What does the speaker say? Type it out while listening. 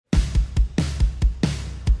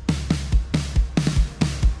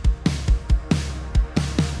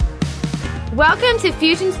Welcome to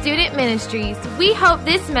Fusion Student Ministries. We hope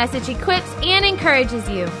this message equips and encourages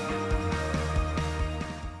you.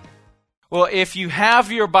 Well, if you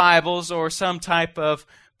have your Bibles or some type of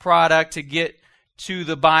product to get to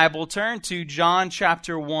the Bible, turn to John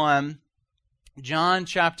chapter 1. John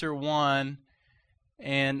chapter 1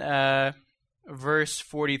 and verse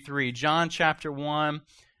 43. John chapter 1,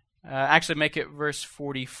 actually make it verse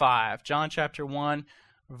 45. John chapter 1,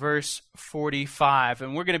 verse 45.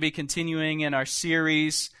 And we're going to be continuing in our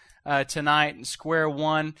series tonight in Square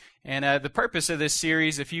One. And the purpose of this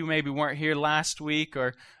series, if you maybe weren't here last week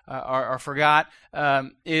or forgot,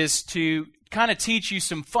 is to kind of teach you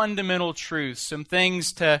some fundamental truths, some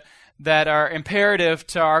things that are imperative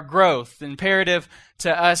to our growth, imperative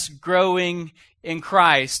to us growing in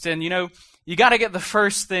Christ. And, you got to get the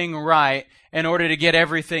first thing right in order to get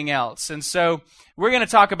everything else. And so we're going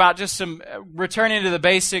to talk about just some returning to the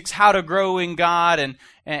basics, how to grow in God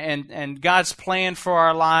and God's plan for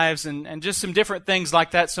our lives and just some different things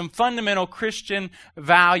like that, some fundamental Christian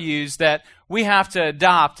values that we have to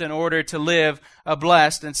adopt in order to live a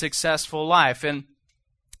blessed and successful life. And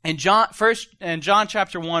in John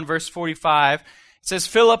chapter 1, verse 45, it says,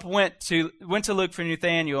 Philip went to look for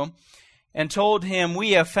Nathanael and told him,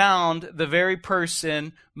 "We have found the very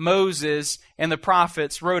person Moses and the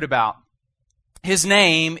prophets wrote about. His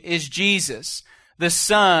name is Jesus, the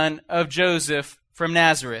son of Joseph from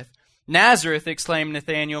Nazareth." "Nazareth," exclaimed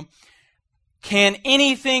Nathanael. "Can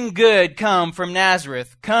anything good come from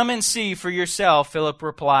Nazareth? Come and see for yourself," Philip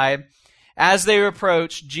replied. As they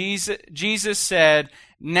approached, Jesus said,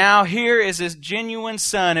 "Now here is a genuine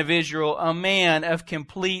son of Israel, a man of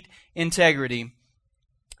complete integrity."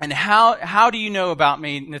 "And how do you know about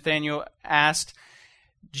me?" Nathanael asked.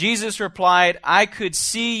 Jesus replied, "I could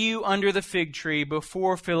see you under the fig tree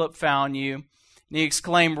before Philip found you." And he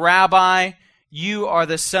exclaimed, "Rabbi, you are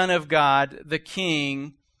the Son of God, the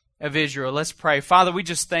King of Israel." Let's pray. Father, we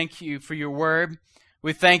just thank you for your word.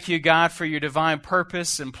 We thank you, God, for your divine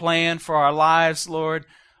purpose and plan for our lives, Lord.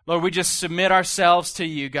 Lord, we just submit ourselves to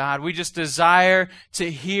you, God. We just desire to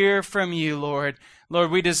hear from you, Lord. Lord,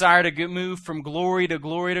 we desire to move from glory to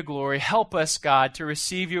glory to glory. Help us, God, to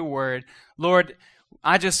receive your word. Lord,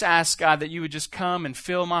 I just ask, God, that you would just come and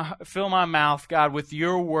fill my mouth, God, with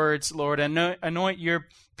your words, Lord. Anoint your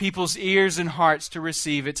people's ears and hearts to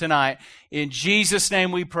receive it tonight. In Jesus'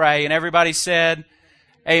 name we pray. And everybody said,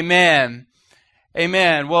 Amen.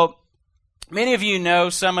 Amen. Well, many of you know,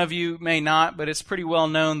 some of you may not, but it's pretty well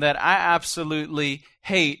known that I absolutely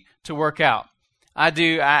hate to work out. I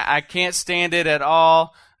do. I can't stand it at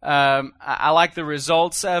all. I like the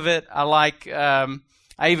results of it.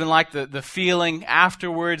 I even like the feeling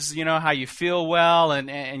afterwards, how you feel well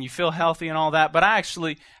and you feel healthy and all that. But I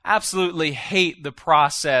actually absolutely hate the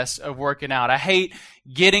process of working out. I hate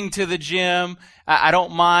getting to the gym. I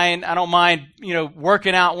don't mind,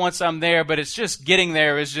 working out once I'm there, but it's just getting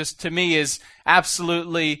there is just, to me, is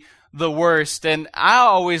absolutely the worst. And I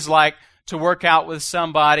always like to work out with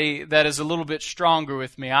somebody that is a little bit stronger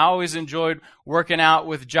with me. I always enjoyed working out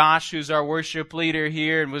with Josh, who's our worship leader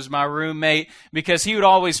here and was my roommate, because he would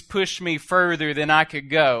always push me further than I could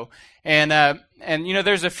go. And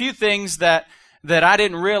there's a few things that I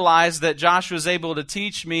didn't realize that Josh was able to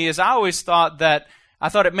teach me. Is I always thought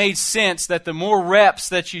it made sense that the more reps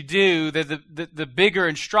that you do, the bigger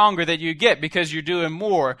and stronger that you get because you're doing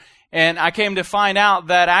more. And I came to find out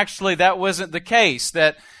that actually that wasn't the case,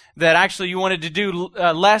 that actually you wanted to do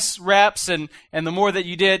less reps and the more that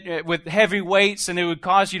you did with heavy weights, and it would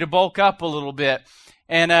cause you to bulk up a little bit.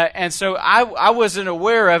 And so I wasn't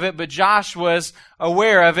aware of it, but Josh was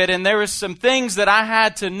aware of it, and there was some things that I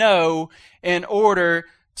had to know in order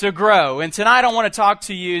to grow. And tonight I want to talk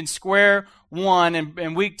to you in Square One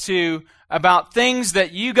and week 2 about things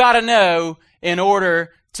that you got to know in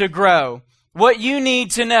order to grow. What you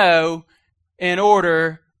need to know in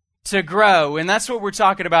order to grow. And that's what we're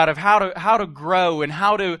talking about, of how to grow and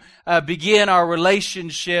how to begin our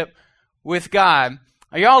relationship with God.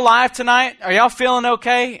 Are y'all alive tonight? Are y'all feeling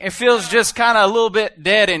okay? It feels just kind of a little bit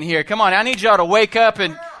dead in here. Come on, I need y'all to wake up,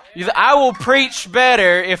 and I will preach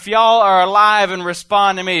better if y'all are alive and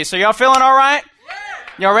respond to me. So y'all feeling all right?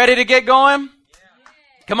 Y'all ready to get going?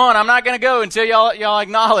 Come on, I'm not going to go until y'all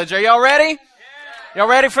acknowledge. Are y'all ready? Y'all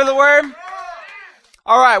ready for the word?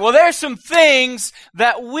 All right, well, there's some things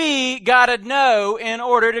that we got to know in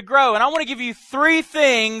order to grow. And I want to give you 3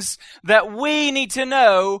 things that we need to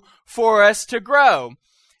know for us to grow.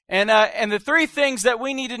 And the 3 things that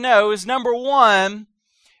we need to know is, number 1,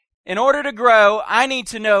 in order to grow, I need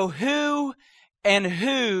to know who and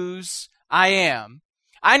whose I am.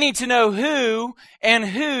 I need to know who and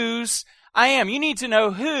whose I am. You need to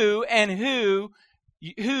know who and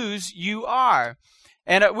whose you are.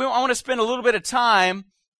 And I want to spend a little bit of time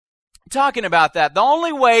talking about that. The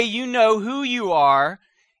only way you know who you are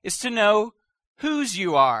is to know whose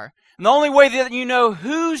you are. And the only way that you know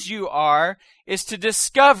whose you are is to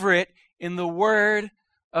discover it in the Word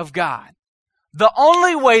of God. The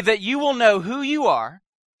only way that you will know who you are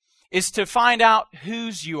is to find out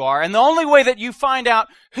whose you are. And the only way that you find out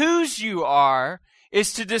whose you are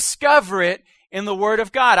is to discover it in the Word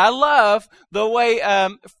of God. I love the way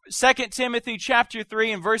 2 Timothy chapter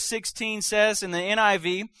 3 and verse 16 says in the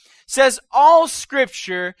NIV, says, all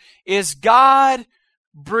Scripture is God-breathed,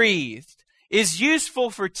 is useful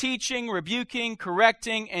for teaching, rebuking,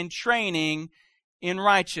 correcting, and training in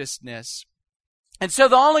righteousness. And so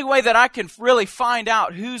the only way that I can really find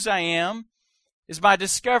out whose I am is by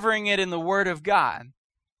discovering it in the Word of God.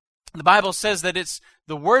 The Bible says that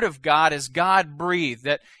the Word of God is God-breathed,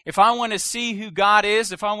 that if I want to see who God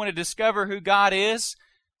is, if I want to discover who God is,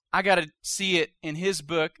 I got to see it in His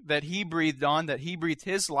book that He breathed on, that He breathed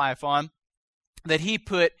His life on, that He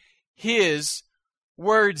put His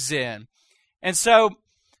words in. And so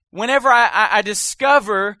whenever I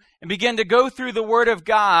discover and begin to go through the Word of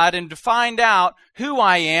God and to find out who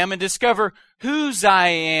I am and discover whose I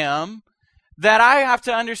am, that I have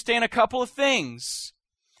to understand a couple of things.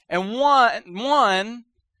 And one,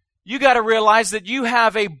 you got to realize that you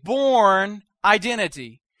have a born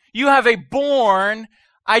identity. You have a born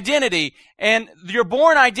identity. And your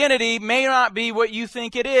born identity may not be what you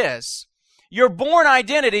think it is. Your born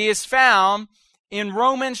identity is found in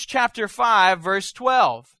Romans chapter 5, verse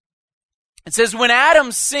 12. It says, when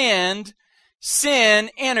Adam sinned, sin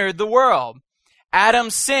entered the world.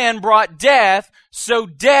 Adam's sin brought death, so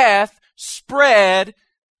death spread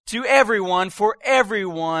to everyone, for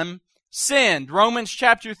everyone sinned. Romans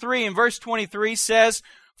chapter 3 and verse 23 says,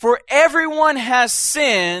 for everyone has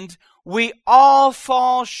sinned, we all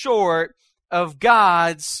fall short of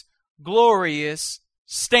God's glorious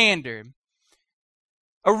standard.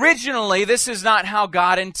 Originally, this is not how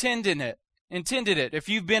God intended it. If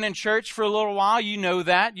you've been in church for a little while, you know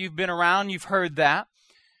that. You've been around, you've heard that.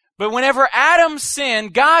 But whenever Adam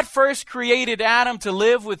sinned, God first created Adam to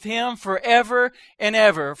live with Him forever and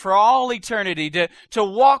ever, for all eternity, to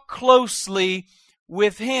walk closely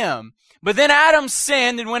with Him. But then Adam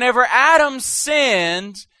sinned, and whenever Adam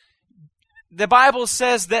sinned, the Bible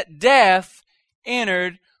says that death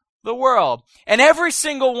entered the world. And every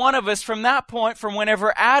single one of us from that point, from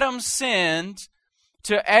whenever Adam sinned,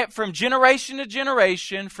 from generation to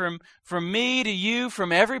generation, from me to you,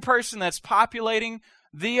 from every person that's populating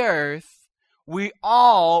the earth, we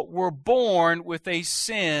all were born with a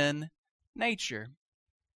sin nature.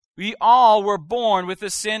 We all were born with a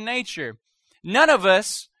sin nature. None of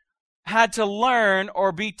us had to learn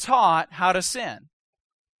or be taught how to sin,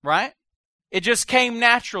 right? It just came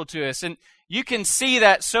natural to us. And you can see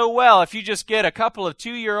that so well if you just get a couple of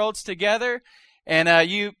 2-year-olds together and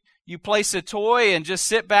you place a toy and just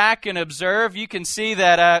sit back and observe. You can see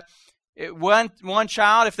that one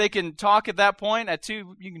child, if they can talk at that point, at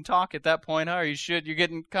 2, you can talk at that point, or you should. You're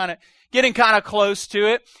getting kind of close to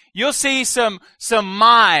it. You'll see some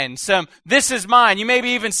mine, this is mine. You maybe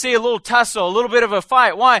even see a little tussle, a little bit of a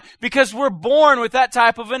fight. Why? Because we're born with that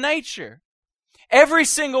type of a nature. Every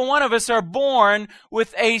single one of us are born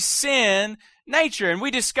with a sin nature. And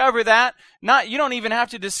we discover that, you don't even have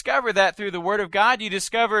to discover that through the Word of God.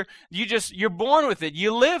 You're born with it.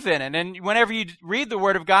 You live in it. And whenever you read the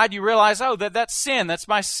Word of God, you realize, that's sin. That's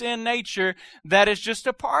my sin nature. That is just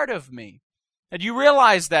a part of me. And you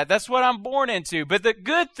realize that. That's what I'm born into. But the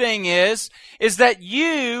good thing is that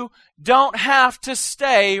you don't have to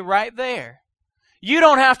stay right there. You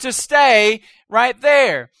don't have to stay right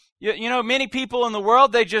there. You know, many people in the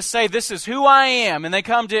world, they just say, this is who I am, and they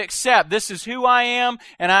come to accept, this is who I am,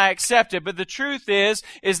 and I accept it. But the truth is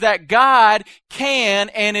that God can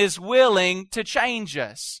and is willing to change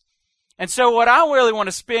us. And so what I really want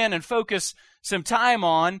to spend and focus some time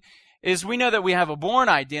on is, we know that we have a born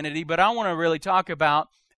identity, but I want to really talk about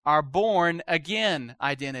our born again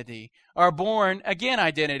identity. Our born again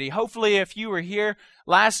identity. Hopefully, if you were here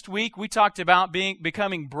last week, we talked about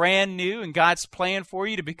becoming brand new and God's plan for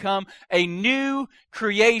you to become a new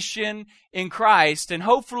creation in Christ. And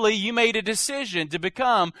hopefully you made a decision to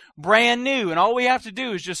become brand new. And all we have to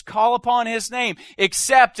do is just call upon His name,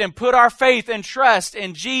 accept and put our faith and trust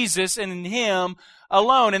in Jesus and in Him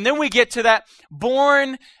alone. And then we get to that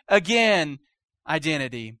born again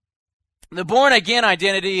identity. The born again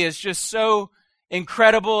identity is just so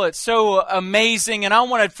incredible. It's so amazing. And I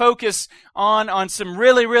want to focus on some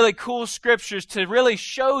really, really cool scriptures to really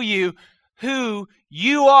show you who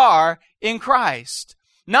you are in Christ.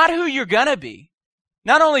 Not who you're going to be.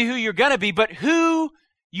 Not only who you're going to be, but who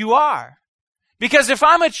you are. Because if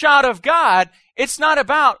I'm a child of God, it's not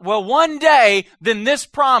about, well, one day, then this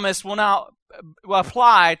promise will now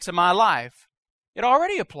apply to my life. It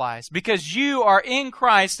already applies because you are in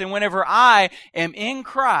Christ, and whenever I am in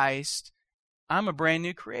Christ, I'm a brand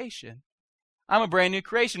new creation. I'm a brand new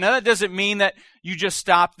creation. Now, that doesn't mean that you just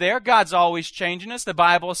stop there. God's always changing us. The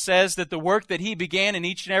Bible says that the work that He began in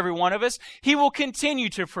each and every one of us, He will continue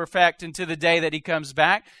to perfect until the day that He comes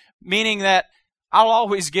back, meaning that I'll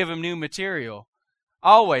always give Him new material.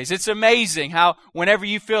 Always. It's amazing how whenever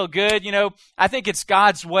you feel good, I think it's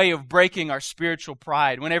God's way of breaking our spiritual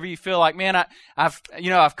pride. Whenever you feel like, man,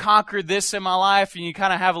 I've conquered this in my life, and you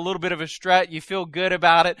kind of have a little bit of a strut, you feel good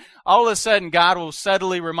about it. All of a sudden, God will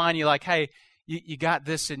subtly remind you like, hey, you got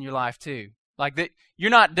this in your life too. Like that, you're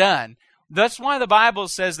not done. That's why the Bible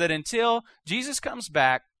says that until Jesus comes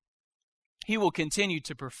back, He will continue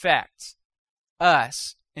to perfect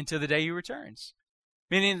us until the day He returns.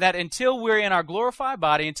 Meaning that until we're in our glorified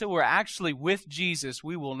body, until we're actually with Jesus,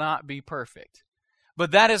 we will not be perfect.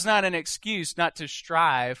 But that is not an excuse not to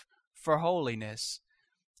strive for holiness.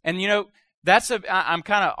 And I'm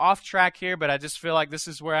kind of off track here, but I just feel like this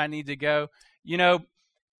is where I need to go.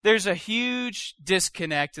 There's a huge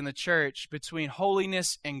disconnect in the church between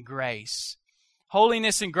holiness and grace.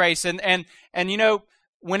 Holiness and grace. And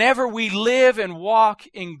whenever we live and walk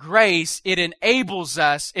in grace, it enables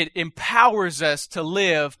us, it empowers us to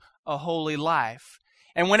live a holy life.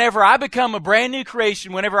 And whenever I become a brand new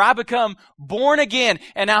creation, whenever I become born again,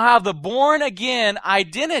 and now have the born again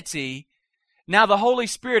identity, now the Holy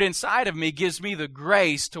Spirit inside of me gives me the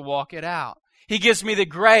grace to walk it out. He gives me the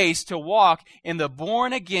grace to walk in the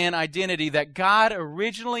born again identity that God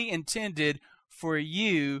originally intended for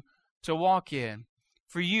you to walk in.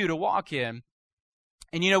 For you to walk in.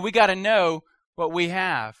 And we got to know what we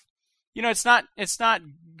have. It's not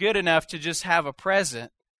good enough to just have a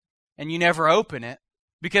present and you never open it,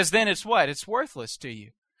 because then it's what? It's worthless to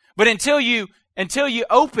you. But until you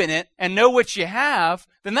open it and know what you have,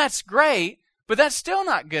 then that's great, but that's still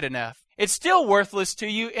not good enough. It's still worthless to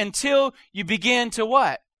you until you begin to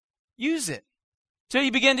what? Use it. Until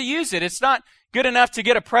you begin to use it. It's not good enough to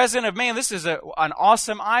get a present of, man, this is an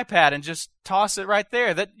awesome iPad, and just toss it right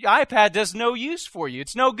there. That iPad does no use for you.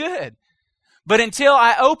 It's no good. But until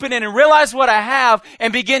I open it and realize what I have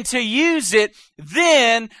and begin to use it,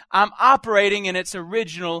 then I'm operating in its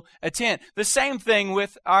original intent. The same thing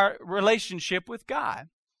with our relationship with God.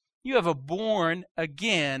 You have a born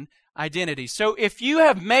again identity. So if you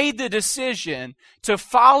have made the decision to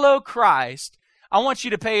follow Christ, I want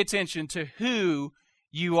you to pay attention to who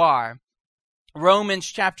you are. Romans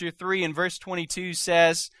chapter 3 and verse 22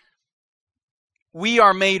 says, we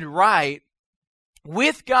are made right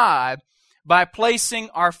with God by placing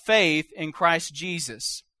our faith in Christ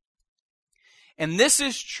Jesus. And this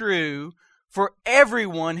is true for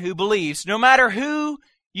everyone who believes, no matter who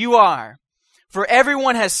you are. For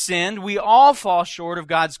everyone has sinned, we all fall short of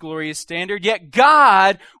God's glorious standard, yet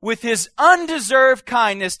God, with His undeserved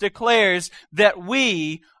kindness, declares that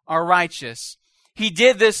we are righteous. He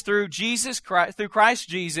did this through Christ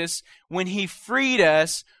Jesus, when He freed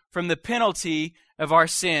us from the penalty of our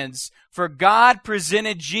sins. For God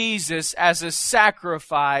presented Jesus as a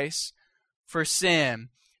sacrifice for sin.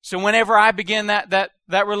 So whenever I begin that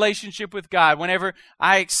relationship with God, whenever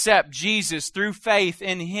I accept Jesus through faith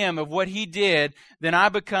in Him of what He did, then I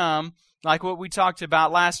become like what we talked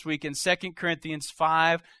about last week in 2 Corinthians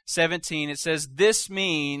 5:17. It says, this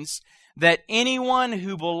means that anyone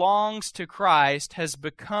who belongs to Christ has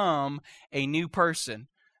become a new person.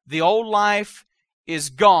 The old life is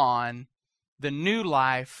gone. The new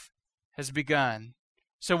life has begun.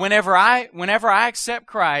 So whenever I accept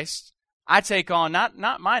Christ, I take on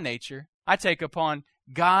not my nature. I take upon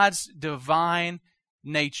God's divine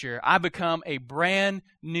nature. I become a brand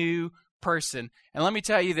new person. And let me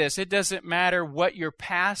tell you this, it doesn't matter what your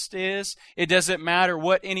past is. It doesn't matter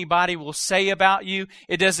what anybody will say about you.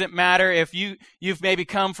 It doesn't matter if you've maybe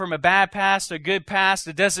come from a bad past, a good past.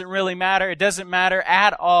 It doesn't really matter. It doesn't matter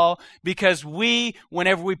at all, because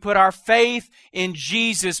whenever we put our faith in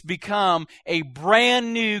Jesus, become a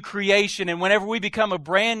brand new creation. And whenever we become a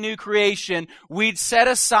brand new creation, we set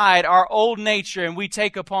aside our old nature and we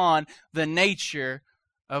take upon the nature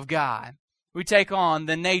of God. We take on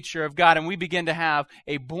the nature of God, and we begin to have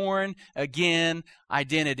a born-again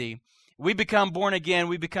identity. We become born again.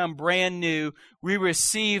 We become brand new. I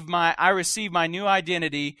receive my new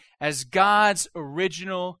identity as God's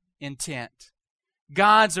original intent.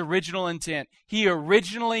 God's original intent. He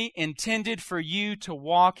originally intended for you to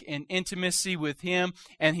walk in intimacy with Him,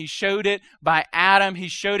 and He showed it by Adam. He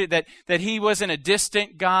showed it that He wasn't a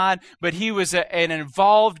distant God, but He was an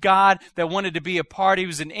involved God that wanted to be a part. He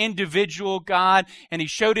was an individual God, and He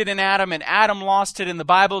showed it in Adam, and Adam lost it, and the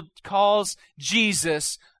Bible calls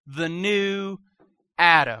Jesus the new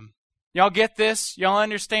Adam. Y'all get this? Y'all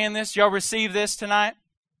understand this? Y'all receive this tonight?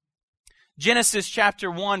 Genesis chapter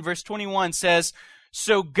 1, verse 21 says,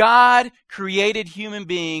 "So God created human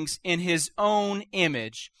beings in His own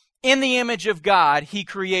image. In the image of God, He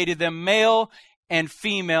created them, male and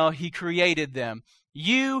female, He created them."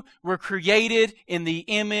 You were created in the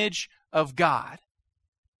image of God.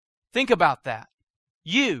 Think about that.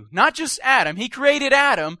 You, not just Adam. He created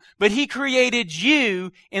Adam, but He created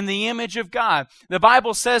you in the image of God. The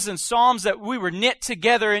Bible says in Psalms that we were knit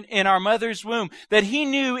together in our mother's womb, that He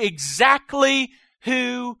knew exactly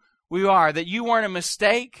who we are, that you weren't a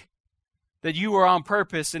mistake, that you were on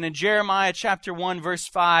purpose. And in Jeremiah chapter 1, verse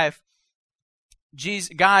 5,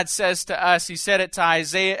 God says to us, He said it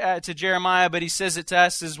to Jeremiah, but He says it to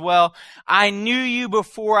us as well. "I knew you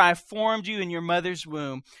before I formed you in your mother's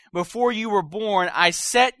womb. Before you were born, I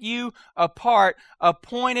set you apart,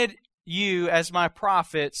 appointed you as my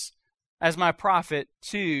prophet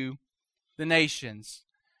to the nations."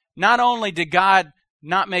 Not only did God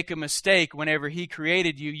not make a mistake whenever He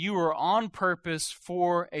created you, you were on purpose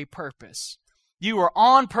for a purpose. You are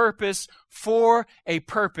on purpose for a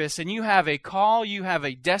purpose, and you have a call, you have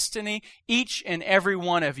a destiny, each and every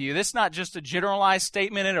one of you. This is not just a generalized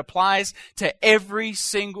statement. It applies to every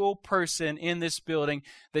single person in this building,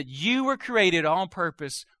 that you were created on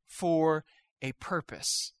purpose for a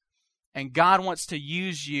purpose. And God wants to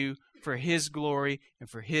use you for His glory and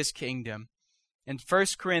for His kingdom. In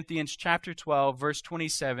 1 Corinthians chapter 12, verse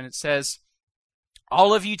 27, it says,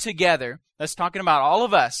 "All of you together," that's talking about all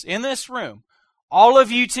of us in this room, "all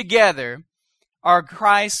of you together are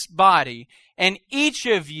Christ's body, and each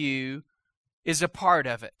of you is a part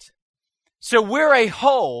of it." So we're a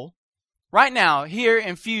whole. Right now, here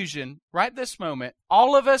in Fusion, right this moment,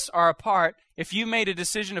 all of us are a part. If you made a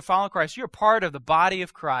decision to follow Christ, you're part of the body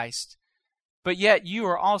of Christ, but yet you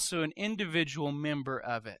are also an individual member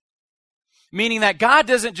of it. Meaning that God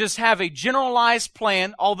doesn't just have a generalized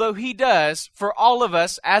plan, although He does, for all of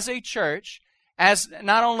us as a church, as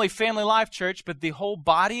not only Family Life Church, but the whole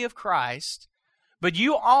body of Christ, but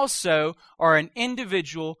you also are an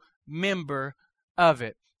individual member of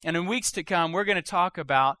it. And in weeks to come, we're going to talk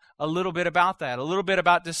about a little bit about that, a little bit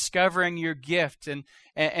about discovering your gift, and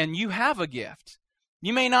you have a gift.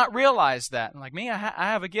 You may not realize that. Like me, I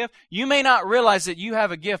have a gift. You may not realize that you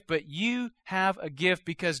have a gift, but you have a gift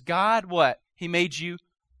because God, what? He made you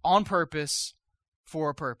on purpose for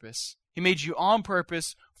a purpose. He made you on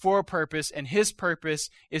purpose for a purpose, and His purpose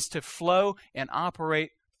is to flow and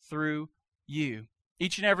operate through you.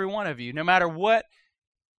 Each and every one of you, no matter what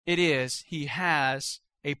it is, He has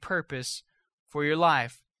a purpose for your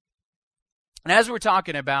life. And as we're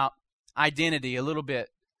talking about identity a little bit,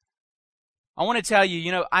 I want to tell you,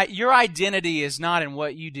 your identity is not in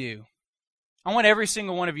what you do. I want every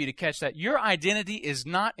single one of you to catch that. Your identity is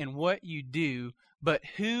not in what you do, but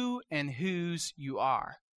who and whose you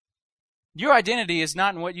are. Your identity is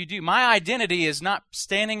not in what you do. My identity is not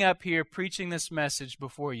standing up here preaching this message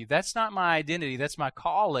before you. That's not my identity. That's my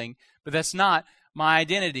calling, but that's not my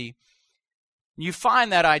identity. You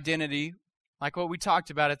find that identity, like what we talked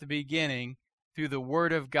about at the beginning, through the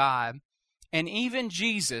Word of God. And even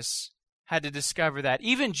Jesus had to discover that.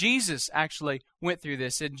 Even Jesus actually went through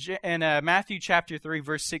this. In Matthew chapter 3,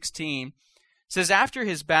 verse 16, it says, "After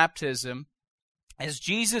His baptism, as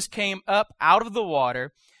Jesus came up out of the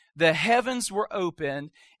water, the heavens were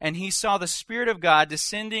opened, and He saw the Spirit of God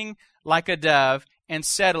descending like a dove and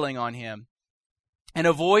settling on Him. And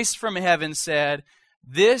a voice from heaven said,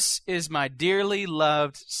 'This is my dearly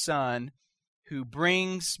loved Son, who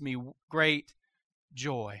brings me great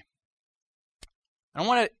joy.'" I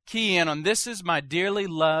want to key in on, "This is my dearly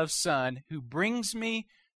loved Son, who brings me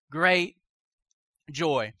great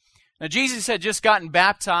joy." Now, Jesus had just gotten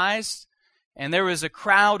baptized, and there was a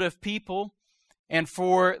crowd of people. And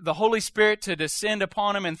for the Holy Spirit to descend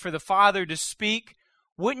upon Him and for the Father to speak,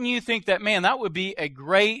 wouldn't you think that, man, that would be a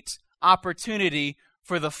great opportunity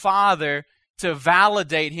for the Father to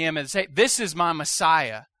validate Him and say, "This is my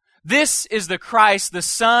Messiah. This is the Christ, the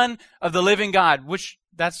Son of the living God," which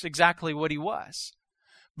that's exactly what He was.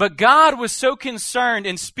 But God was so concerned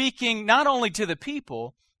in speaking not only to the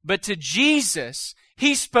people, but to Jesus.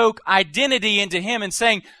 He spoke identity into Him and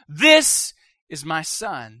saying, "This is my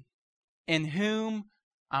Son, in whom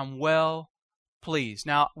I'm well pleased.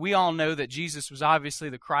 Now, we all know that Jesus was obviously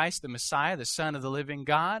the Christ, the Messiah, the Son of the living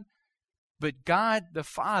God. But God the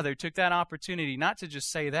Father took that opportunity not to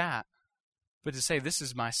just say that, but to say, this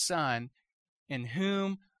is my Son, in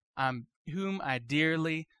whom I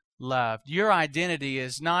dearly loved. Your identity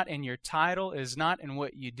is not in your title, is not in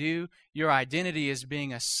what you do. Your identity is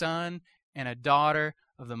being a son and a daughter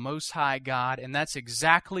of the Most High God, and that's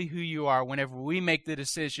exactly who you are whenever we make the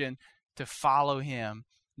decision to follow Him,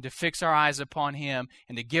 to fix our eyes upon Him,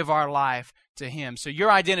 and to give our life to Him. So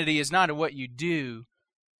your identity is not in what you do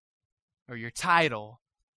or your title,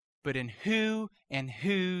 but in who and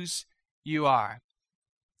whose you are.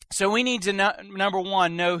 So we need to, number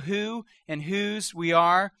one, know who and whose we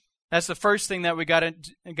are. That's the first thing that we got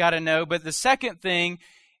to know. But the second thing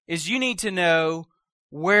is you need to know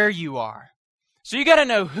where you are. So you got to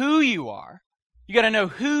know who you are. You got to know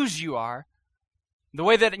whose you are. The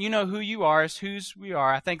way that you know who you are is whose we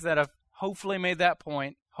are. I think that I've hopefully made that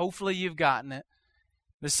point. Hopefully you've gotten it.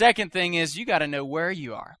 The second thing is you got to know where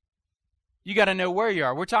you are. You got to know where you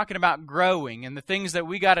are. We're talking about growing and the things that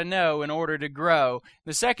we got to know in order to grow.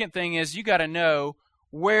 The second thing is you got to know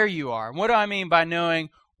where you are. What do I mean by knowing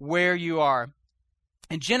where you are?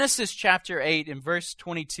 In Genesis chapter 8 and verse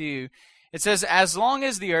 22, it says, as long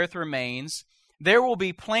as the earth remains, there will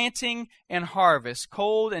be planting and harvest,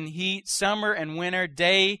 cold and heat, summer and winter,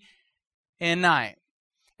 day and night.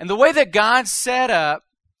 And the way that God set up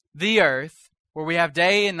the earth, where we have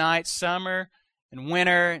day and night, summer and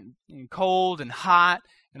winter, and cold and hot,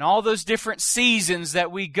 and all those different seasons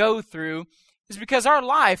that we go through, is because our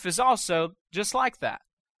life is also just like that.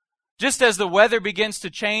 Just as the weather begins to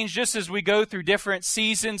change, just as we go through different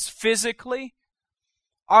seasons physically,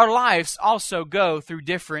 our lives also go through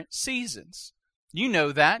different seasons. You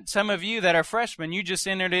know that. Some of you that are freshmen, you just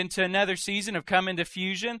entered into another season of Come Into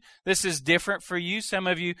Fusion. This is different for you. Some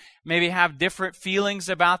of you maybe have different feelings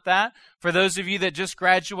about that. For those of you that just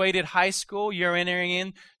graduated high school, you're entering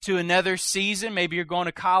into another season. Maybe you're going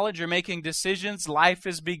to college or making decisions. Life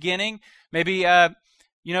is beginning. Maybe,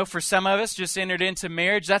 for some of us, just entered into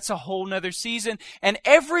marriage. That's a whole nother season. And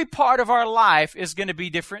every part of our life is going to be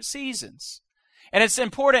different seasons. And it's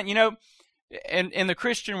important, in the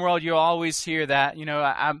Christian world, you'll always hear that,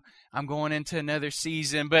 I'm going into another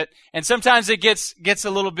season, and sometimes it gets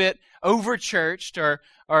a little bit over churched or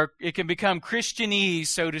it can become Christianese,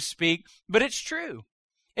 so to speak, but it's true.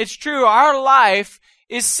 It's true. Our life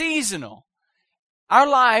is seasonal. Our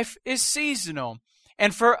life is seasonal.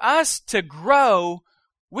 And for us to grow,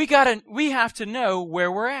 we have to know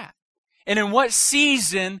where we're at and in what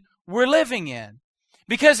season we're living in.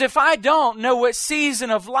 Because if I don't know what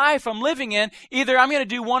season of life I'm living in, either I'm going to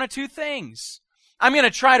do one of two things. I'm going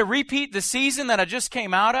to try to repeat the season that I just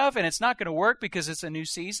came out of, and it's not going to work because it's a new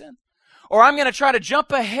season. Or I'm going to try to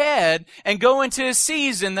jump ahead and go into a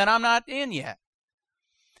season that I'm not in yet.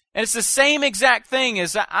 And it's the same exact thing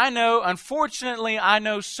as unfortunately, I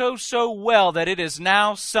know so well that it is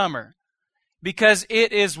now summer. Because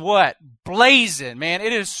it is what? Blazing, man.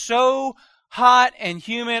 It is so hot and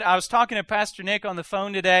humid. I was talking to Pastor Nick on the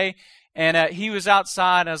phone today, and he was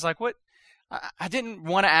outside. I was like, what? I didn't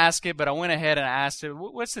want to ask it, but I went ahead and asked it,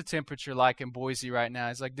 what's the temperature like in Boise right now?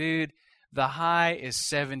 He's like, dude, the high is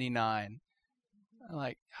 79. I'm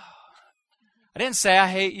like, I didn't say I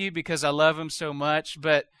hate you because I love him so much,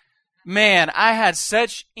 but man, I had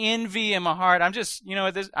such envy in my heart. I'm just,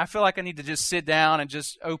 I feel like I need to just sit down and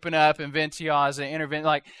just open up and vent to y'all as an intervent.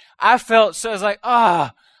 Like, I was like,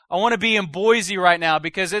 I want to be in Boise right now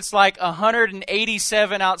because it's like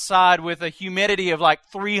 187 outside with a humidity of like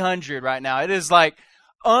 300 right now. It is like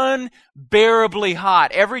unbearably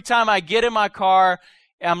hot. Every time I get in my car,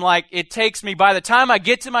 I'm like, it takes me, by the time I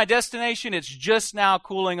get to my destination, it's just now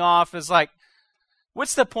cooling off. It's like,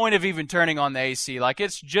 what's the point of even turning on the AC? Like,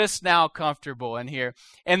 it's just now comfortable in here.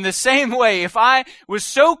 And the same way, if I was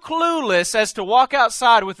so clueless as to walk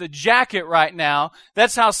outside with a jacket right now,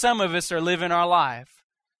 that's how some of us are living our life.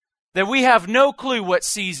 That we have no clue what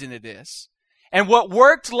season it is. And what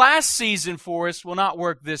worked last season for us will not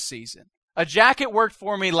work this season. A jacket worked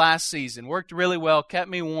for me last season, worked really well, kept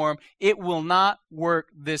me warm. It will not work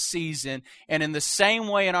this season. And in the same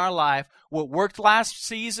way in our life, what worked last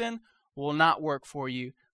season will not work for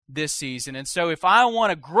you this season. And so if I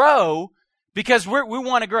want to grow, because we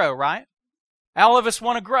want to grow, right? All of us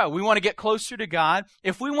want to grow. We want to get closer to God.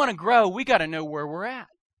 If we want to grow, we got to know where we're at.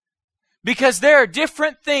 Because there are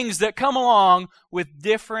different things that come along with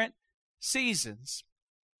different seasons.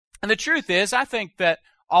 And the truth is, I think that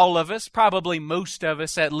all of us, probably most of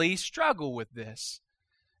us at least, struggle with this.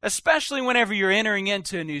 especially whenever you're entering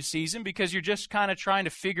into a new season, because you're just kind of trying to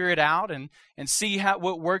figure it out and see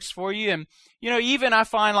what works for you. And, even I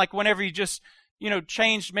find like whenever you just,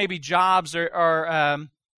 change maybe jobs or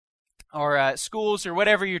schools or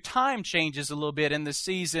whatever, your time changes a little bit in the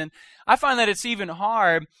season. I find that it's even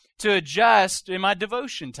hard to adjust in my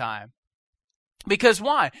devotion time. Because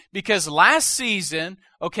why? Because last season,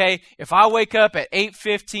 okay, if I wake up at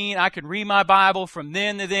 8:15, I can read my Bible from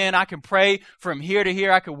then to then. I can pray from here to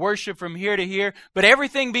here. I can worship from here to here. But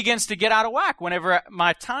everything begins to get out of whack whenever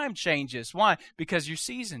my time changes. Why? Because your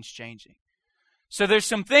season's changing. So there's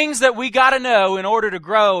some things that we got to know in order to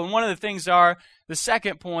grow. And one of the things the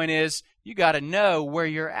second point is you got to know where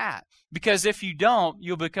you're at. Because if you don't,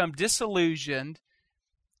 you'll become disillusioned.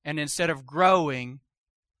 And instead of growing,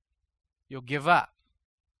 you'll give up.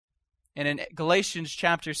 And in Galatians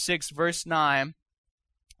chapter 6, verse 9,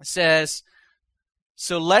 it says,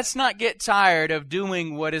 "So let's not get tired of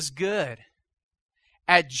doing what is good.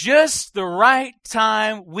 At just the right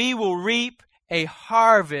time, we will reap a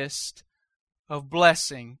harvest of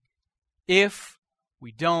blessing if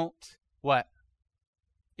we don't what?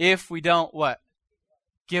 If we don't what?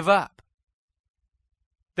 Give up."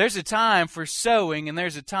 There's a time for sowing and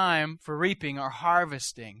there's a time for reaping or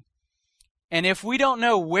harvesting. And if we don't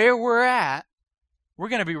know where we're at, we're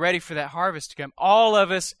going to be ready for that harvest to come. All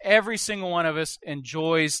of us, every single one of us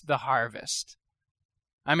enjoys the harvest.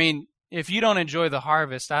 I mean, if you don't enjoy the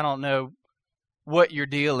harvest, I don't know what your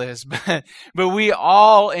deal is, but we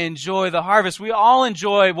all enjoy the harvest. We all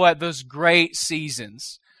enjoy those great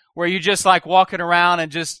seasons where you're just like walking around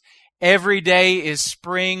and just every day is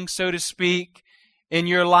spring, so to speak, in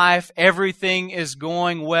your life. Everything is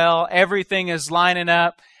going well. Everything is lining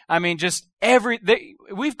up. I mean, just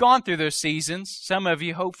we've gone through those seasons. Some of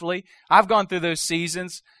you, hopefully. I've gone through those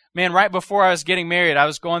seasons. Man, right before I was getting married, I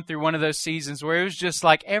was going through one of those seasons where it was just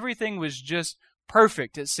like everything was just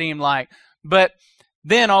perfect, it seemed like. But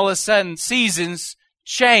then all of a sudden, seasons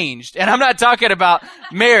changed. And I'm not talking about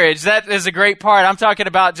marriage. That is a great part. I'm talking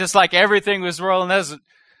about just like everything was rolling. Do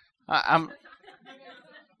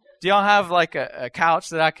y'all have like a couch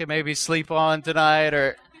that I could maybe sleep on tonight?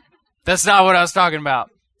 Or that's not what I was talking about.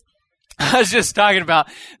 I was just talking about,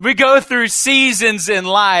 we go through seasons in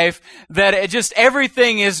life that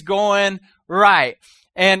everything is going right.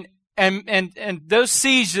 And those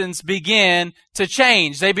seasons begin to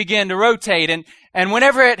change. They begin to rotate. And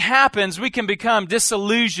whenever it happens, we can become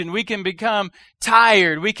disillusioned. We can become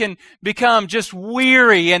tired. We can become just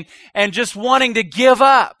weary and just wanting to give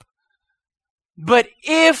up. But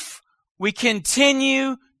if we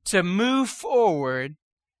continue to move forward,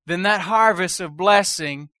 then that harvest of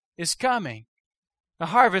blessing is coming. The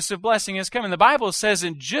harvest of blessing is coming. The Bible says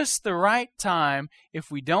in just the right time,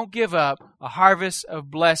 if we don't give up, a harvest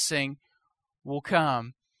of blessing will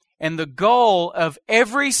come. And the goal of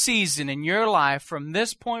every season in your life from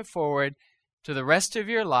this point forward to the rest of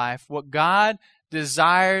your life, what God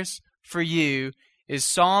desires for you is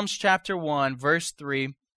Psalms chapter 1, verse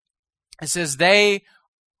 3. It says, "They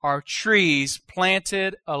are trees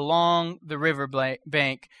planted along the river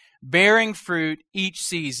bank, bearing fruit each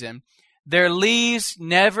season. Their leaves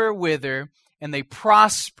never wither, and they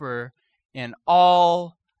prosper in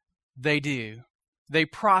all they do." They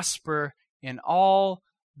prosper in all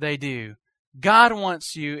they do. God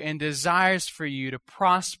wants you and desires for you to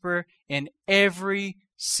prosper in every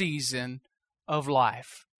season of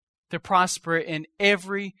life. To prosper in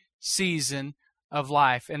every season of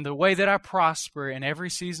life. And the way that I prosper in every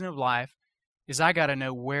season of life is I got to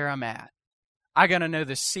know where I'm at. I got to know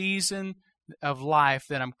the season of life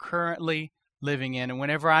that I'm currently living in. And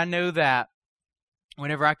whenever I know that,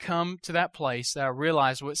 whenever I come to that place that I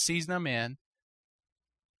realize what season I'm in,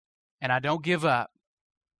 and I don't give up,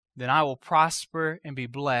 then I will prosper and be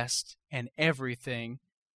blessed in everything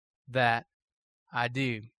that I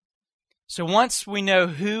do. So once we know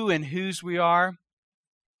who and whose we are,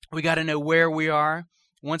 we got to know where we are.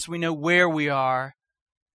 Once we know where we are,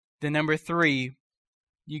 then number 3,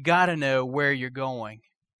 you got to know where you're going.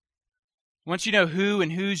 Once you know who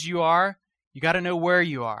and whose you are, you got to know where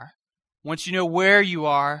you are. Once you know where you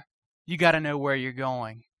are, you got to know where you're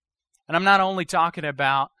going. And I'm not only talking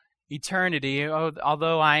about eternity,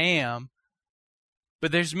 although I am,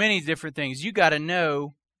 but there's many different things. You got to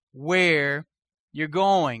know where you're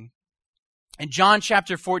going. In John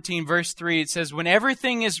chapter 14, verse 3, it says, "When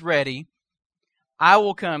everything is ready, I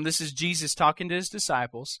will come." This is Jesus talking to his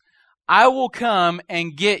disciples. "I will come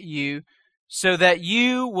and get you so that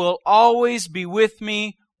you will always be with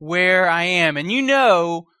me where I am." And you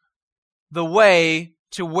know the way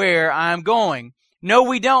to where I'm going. "No,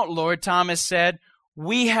 we don't, Lord," Thomas said.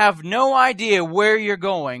 we have no idea where you're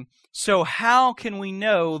going, so how can we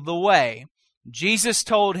know the way? Jesus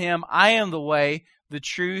told him, I am the way, the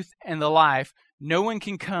truth, and the life. No one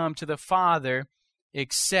can come to the Father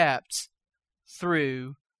except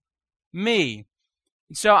through me.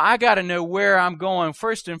 So I got to know where I'm going.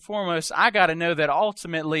 First and foremost, I got to know that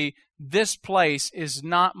ultimately this place is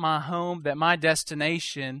not my home, that my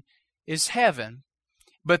destination is heaven.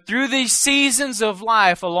 But through these seasons of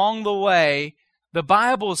life along the way, the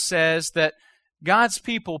Bible says that God's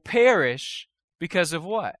people perish because of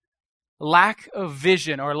what? Lack of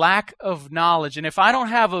vision or lack of knowledge. And if I don't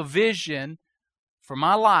have a vision for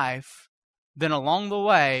my life, then along the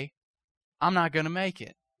way, I'm not going to make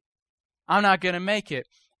it. I'm not going to make it.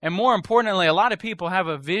 And more importantly, a lot of people have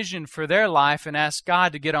a vision for their life and ask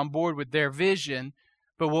God to get on board with their vision.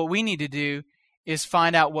 But what we need to do is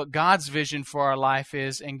find out what God's vision for our life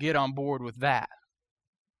is and get on board with that.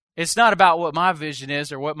 It's not about what my vision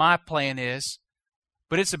is or what my plan is,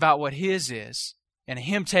 but it's about what His is and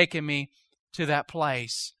Him taking me to that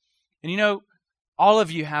place. And you know, all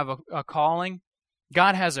of you have a calling.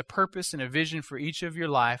 God has a purpose and a vision for each of your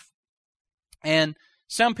life. And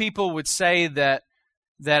some people would say that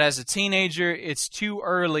as a teenager, it's too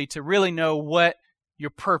early to really know what your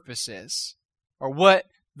purpose is or what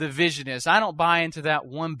the vision is. I don't buy into that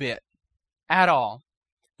one bit at all.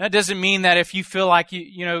 That doesn't mean that if you feel like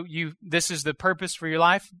this is the purpose for your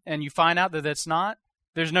life and you find out that that's not,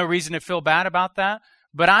 there's no reason to feel bad about that.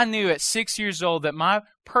 But I knew at 6 years old that my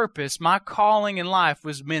purpose, my calling in life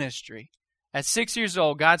was ministry. At 6 years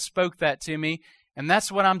old, God spoke that to me, and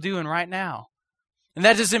that's what I'm doing right now. And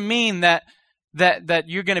that doesn't mean that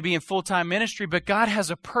you're going to be in full-time ministry, but God has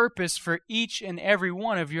a purpose for each and every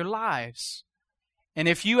one of your lives. And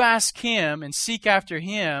if you ask Him and seek after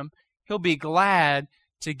Him, He'll be glad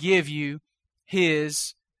to give you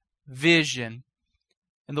His vision.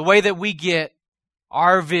 And the way that we get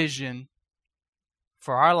our vision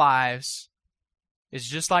for our lives is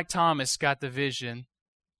just like Thomas got the vision,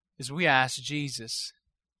 is we ask Jesus.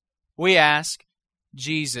 We ask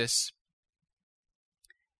Jesus.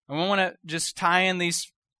 And we want to just tie in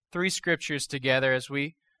these three scriptures together as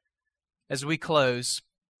we close.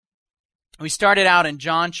 We started out in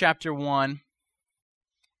John chapter 1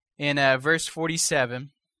 in verse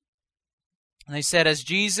 47. And they said, as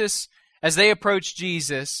they approached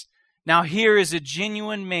Jesus, now here is a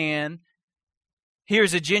genuine man, here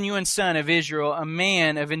is a genuine son of Israel, a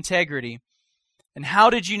man of integrity. And how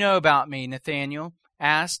did you know about me? Nathanael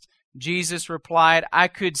asked. Jesus replied, I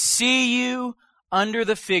could see you under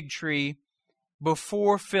the fig tree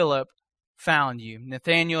before Philip found you.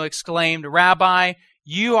 Nathanael exclaimed, Rabbi,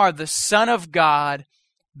 you are the Son of God,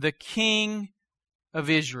 the King of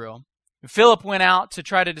Israel. And Philip went out to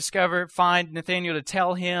try to find Nathanael to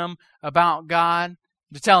tell him about God,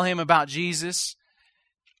 to tell him about Jesus.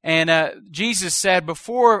 And Jesus said,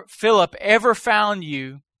 before Philip ever found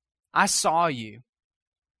you, I saw you.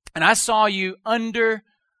 And I saw you under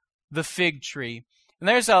the fig tree. And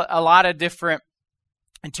there's a lot of different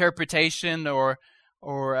interpretation or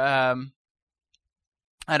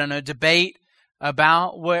debate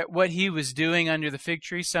about what he was doing under the fig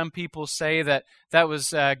tree. Some people say that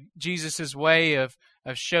was Jesus' way of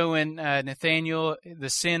showing Nathanael the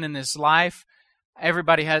sin in his life.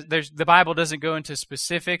 The Bible doesn't go into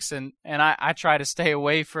specifics, and I try to stay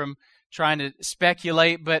away from trying to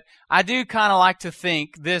speculate, but I do kind of like to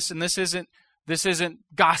think this, and this isn't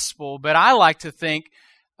gospel, but I like to think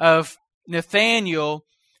of Nathanael.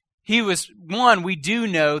 We do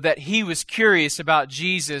know that he was curious about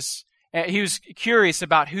Jesus. He was curious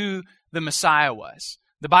about who the Messiah was.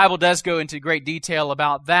 The Bible does go into great detail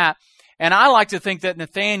about that. And I like to think that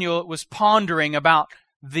Nathanael was pondering about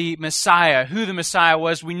the Messiah, who the Messiah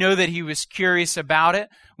was. We know that he was curious about it.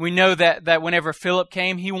 We know that whenever Philip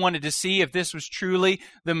came, he wanted to see if this was truly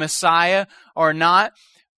the Messiah or not.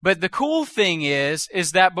 But the cool thing is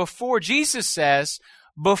that Jesus says,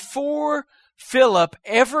 before Philip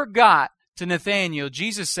ever got to Nathanael,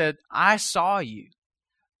 Jesus said, I saw you.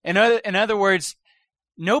 In other words,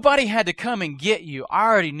 nobody had to come and get you. I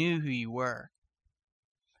already knew who you were.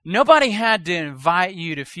 Nobody had to invite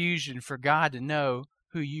you to Fusion for God to know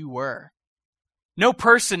who you were. No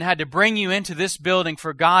person had to bring you into this building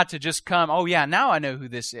for God to just come, oh yeah, now I know who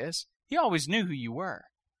this is. He always knew who you were.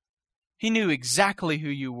 He knew exactly who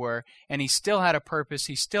you were, and He still had a purpose.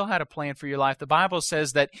 He still had a plan for your life. The Bible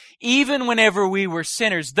says that even whenever we were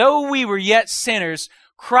sinners, though we were yet sinners,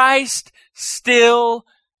 Christ still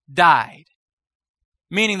died.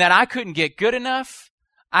 Meaning that I couldn't get good enough.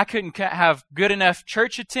 I couldn't have good enough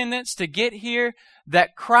church attendance to get here.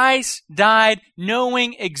 That Christ died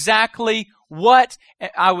knowing exactly what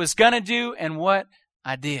I was going to do and what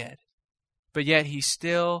I did. But yet he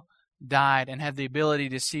still died and had the ability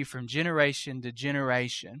to see from generation to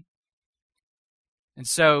generation. And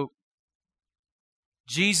so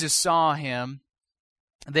Jesus saw him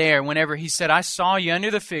there whenever he said, I saw you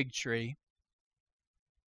under the fig tree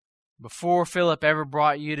before Philip ever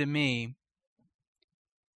brought you to me.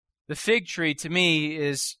 The fig tree to me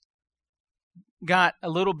is got a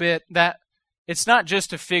little bit that it's not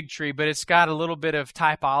just a fig tree, but it's got a little bit of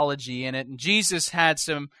typology in it. And Jesus had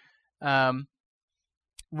some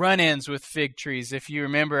run-ins with fig trees, if you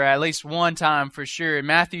remember, at least one time for sure. In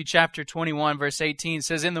Matthew chapter 21, verse 18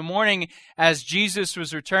 says, in the morning, as Jesus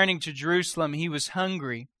was returning to Jerusalem, he was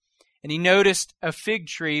hungry, and he noticed a fig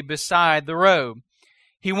tree beside the road.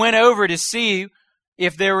 He went over to see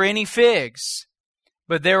if there were any figs,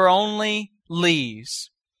 but there were only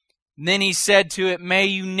leaves. And then he said to it, may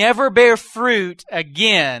you never bear fruit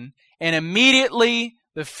again. And immediately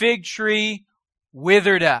the fig tree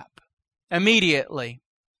withered up. Immediately.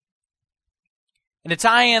 And to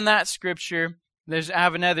tie in that scripture, I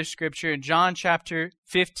have another scripture in John chapter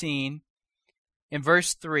 15, in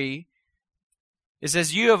verse 3. It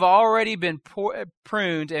says, you have already been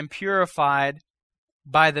pruned and purified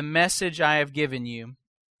by the message I have given you.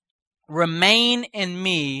 Remain in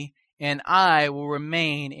me, and I will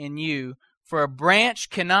remain in you. For a branch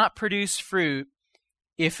cannot produce fruit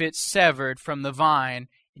if it's severed from the vine,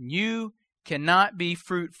 and you cannot be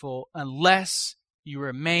fruitful unless you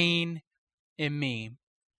remain in me.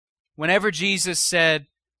 Whenever Jesus said,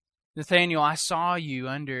 Nathanael, I saw you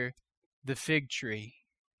under the fig tree.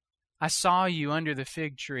 I saw you under the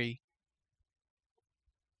fig tree.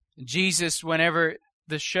 Jesus, whenever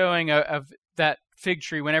the showing of that fig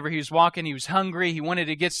tree, whenever he was walking, he was hungry, he wanted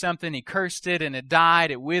to get something, he cursed it and it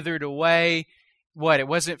died, it withered away. What? It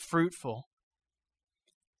wasn't fruitful.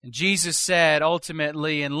 And Jesus said,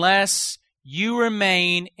 ultimately, unless you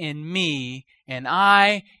remain in me and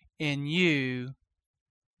I in you,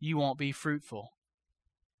 you won't be fruitful.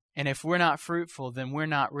 And if we're not fruitful, then we're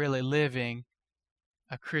not really living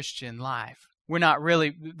a Christian life. We're not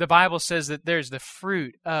really, the Bible says that there's the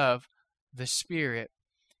fruit of the Spirit.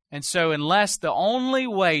 And so unless the only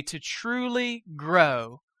way to truly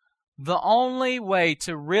grow, the only way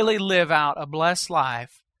to really live out a blessed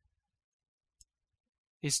life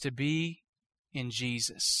is to be in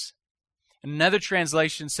Jesus. Another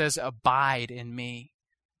translation says, abide in me.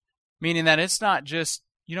 Meaning that it's not just,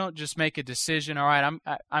 you don't just make a decision, all right,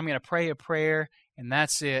 I'm going to pray a prayer and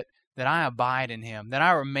that's it, that I abide in Him, that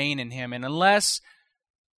I remain in Him. And unless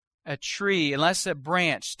a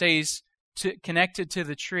branch stays connected to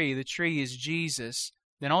the tree is Jesus,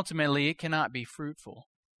 then ultimately it cannot be fruitful.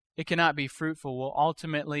 It cannot be fruitful, will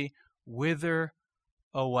ultimately wither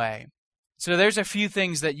away. So there's a few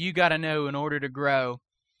things that you got to know in order to grow.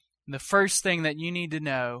 And the first thing that you need to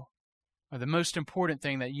know, or the most important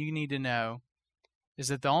thing that you need to know, is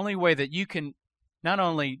that the only way that you can not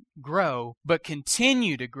only grow, but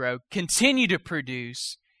continue to grow, continue to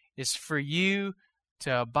produce, is for you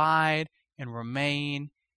to abide and remain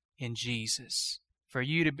in Jesus. For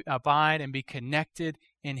you to abide and be connected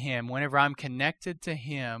in Him. Whenever I'm connected to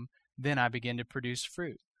Him, then I begin to produce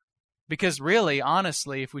fruit. Because really,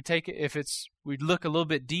 honestly, if we look a little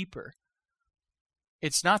bit deeper,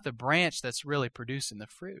 it's not the branch that's really producing the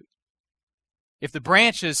fruit. If the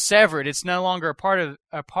branch is severed, it's no longer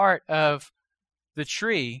a part of the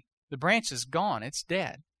tree. The branch is gone. It's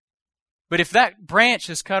dead. But if that branch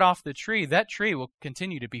is cut off the tree, that tree will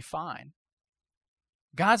continue to be fine.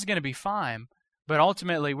 God's going to be fine, but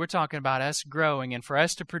ultimately we're talking about us growing, and for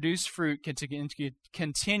us to produce fruit, to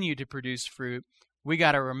continue to produce fruit, we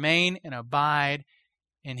got to remain and abide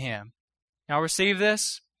in Him. Now receive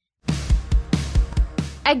this.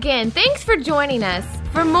 Again, thanks for joining us.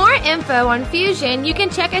 For more info on Fusion, you can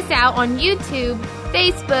check us out on YouTube,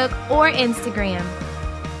 Facebook, or Instagram.